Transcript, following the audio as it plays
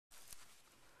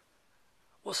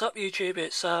What's up YouTube,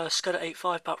 it's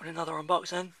Scudder85 back with another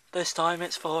unboxing. This time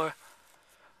it's for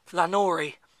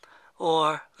Noire,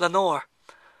 or Noire,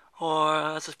 or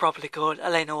as it's properly called,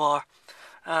 Noire.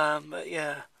 But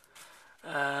yeah,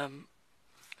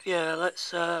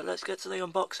 let's get to the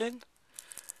unboxing.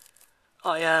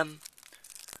 I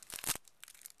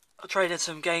traded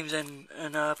some games in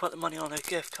and put the money on a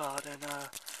gift card and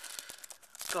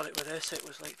got it with this. It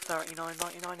was like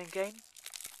 $39.99 in game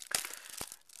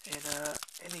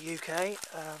in the UK, and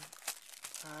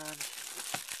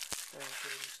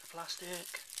there's the plastic.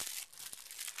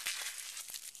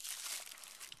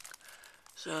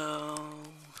 So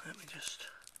let me just,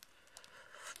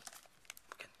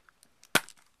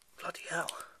 bloody hell,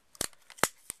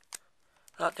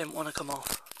 that didn't want to come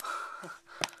off.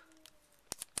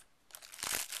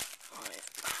 Right,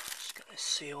 just get this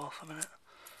seal off a minute.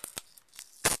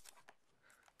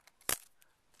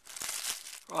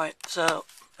 Right, so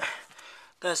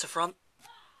there's the front.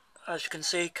 As you can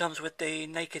see, comes with the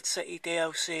Naked City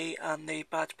DLC and the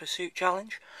Bad Pursuit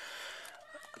Challenge.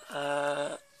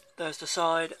 There's the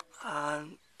side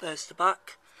and there's the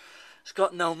back. It's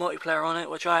got no multiplayer on it,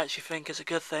 which I actually think is a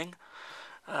good thing,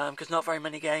 because not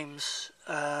many games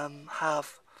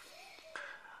have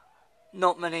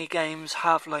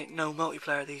like no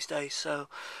multiplayer these days. So,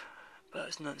 but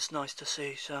it's nice to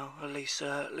see. So at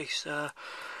least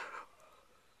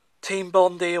Team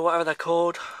Bondi or whatever they're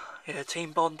called. Yeah,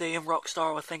 Team Bondi and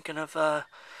Rockstar were thinking of the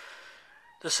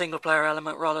single player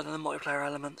element rather than the multiplayer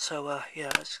element. So yeah,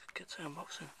 let's get to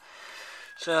unboxing.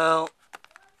 So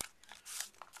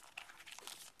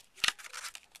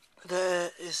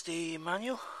there is the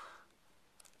manual,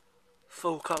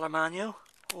 full colour manual,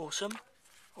 awesome.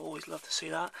 Always love to see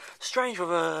that. Strange with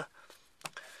I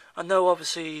know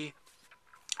obviously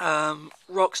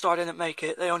Rockstar didn't make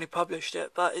it, they only published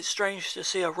it, but it's strange to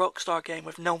see a Rockstar game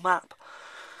with no map.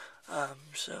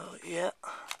 So yeah,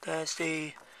 there's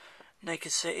the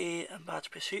Naked City and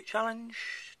Bad Pursuit Challenge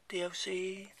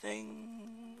DLC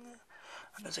thing,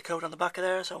 and there's a code on the back of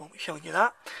there, so I won't be showing you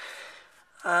that.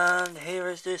 And here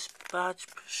is this Bad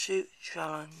Pursuit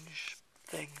Challenge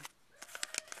thing.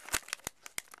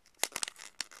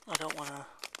 I don't want to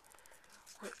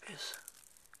rip his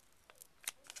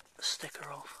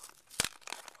sticker off.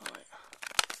 Right.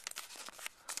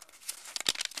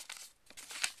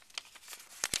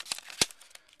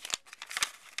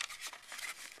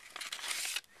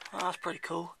 Oh, that's pretty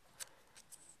cool.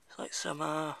 It's like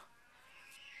some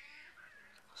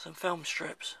film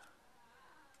strips.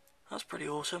 That's pretty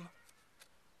awesome.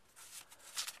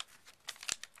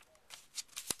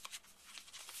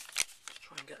 Let's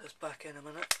try and get this back in a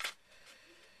minute.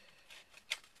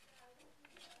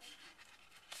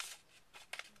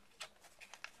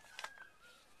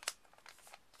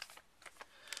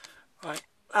 Right,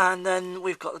 and then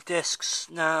we've got the discs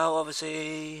now.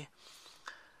 Obviously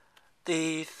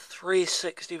the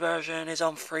 360 version is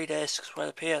on 3 discs, where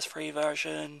the PS3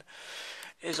 version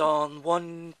is on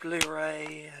 1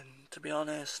 Blu-ray, and to be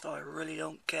honest, I really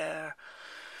don't care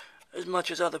as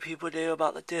much as other people do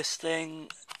about the disc thing.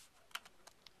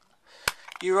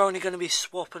 You're only going to be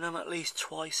swapping them at least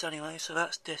twice anyway, so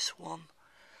that's disc 1,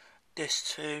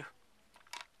 disc 2,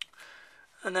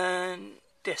 and then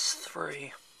disc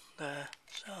 3 there.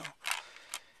 So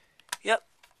yep,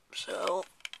 so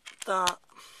that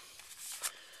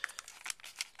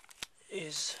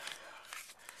is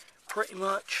pretty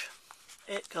much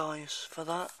it, guys, for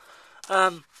that.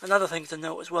 Another thing to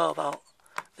note as well about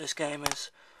this game is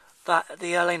that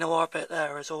the LA Noire bit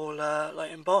there is all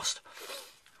like embossed,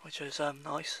 which is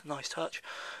nice touch.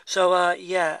 So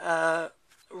yeah,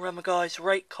 remember guys,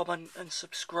 rate, comment and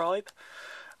subscribe,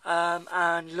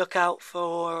 and look out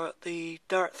for the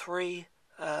Dirt 3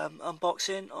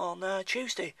 unboxing on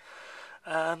Tuesday.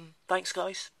 Thanks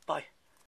guys, bye.